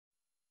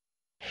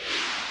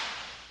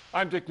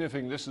I'm Dick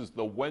Niffing. This is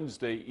the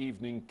Wednesday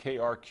evening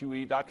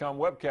KRQE.com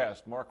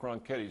webcast. Mark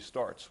Ronchetti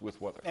starts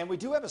with weather. And we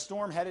do have a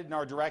storm headed in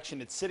our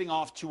direction. It's sitting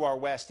off to our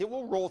west. It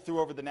will roll through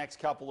over the next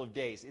couple of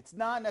days. It's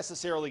not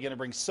necessarily going to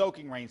bring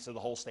soaking rains to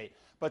the whole state,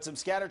 but some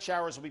scattered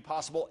showers will be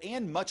possible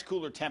and much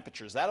cooler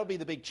temperatures. That'll be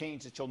the big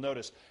change that you'll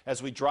notice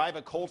as we drive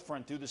a cold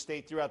front through the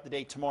state throughout the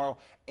day tomorrow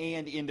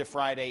and into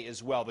Friday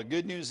as well. The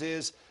good news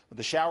is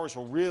the showers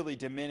will really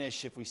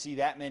diminish if we see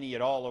that many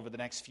at all over the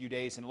next few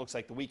days, and it looks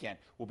like the weekend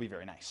will be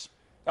very nice.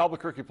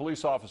 Albuquerque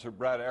police officer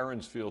Brad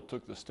Aaronsfield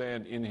took the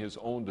stand in his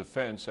own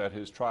defense at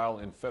his trial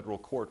in federal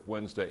court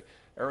Wednesday.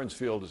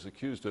 Aaronsfield is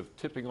accused of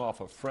tipping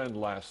off a friend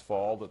last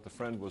fall that the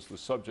friend was the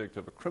subject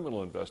of a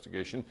criminal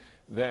investigation,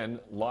 then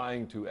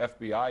lying to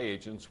FBI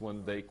agents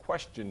when they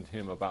questioned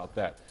him about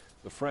that.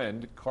 The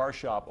friend, car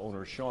shop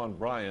owner Sean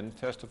Bryan,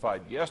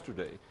 testified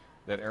yesterday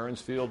that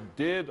Aaronsfield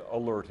did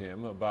alert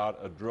him about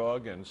a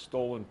drug and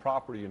stolen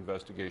property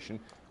investigation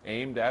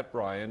aimed at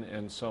Bryan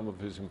and some of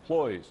his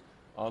employees.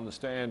 On the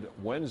stand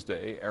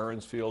Wednesday,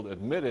 Aaronsfield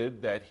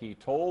admitted that he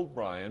told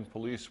Bryan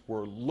police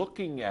were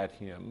looking at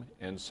him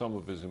and some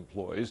of his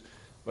employees,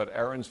 but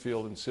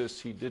Aaronsfield insists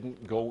he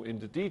didn't go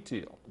into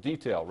detail.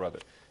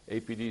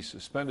 APD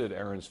suspended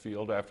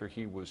Aaronsfield after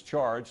he was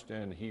charged,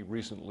 and he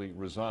recently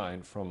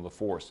resigned from the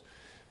force.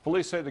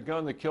 Police say the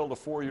gun that killed a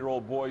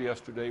 4-year-old boy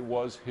yesterday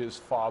was his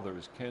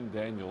father's. Ken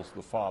Daniels,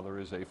 the father,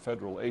 is a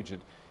federal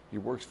agent. He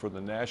works for the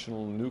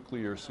National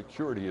Nuclear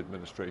Security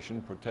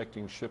Administration,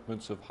 protecting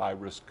shipments of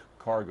high-risk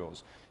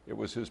cargoes. It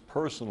was his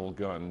personal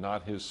gun,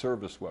 not his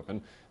service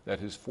weapon, that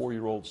his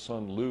 4-year-old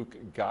son Luke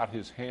got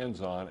his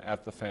hands on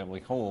at the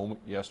family home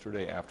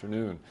yesterday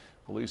afternoon.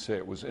 Police say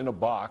it was in a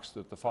box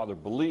that the father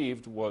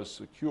believed was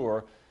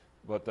secure,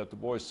 but that the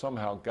boy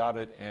somehow got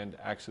it and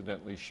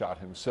accidentally shot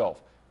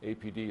himself.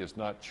 APD has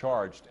not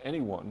charged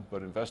anyone,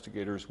 but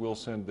investigators will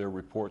send their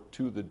report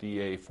to the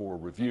DA for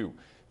review.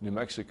 New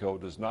Mexico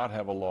does not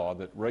have a law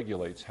that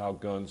regulates how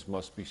guns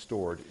must be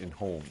stored in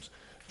homes.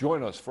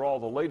 Join us for all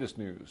the latest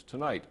news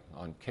tonight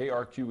on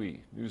KRQE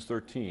News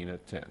 13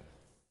 at 10.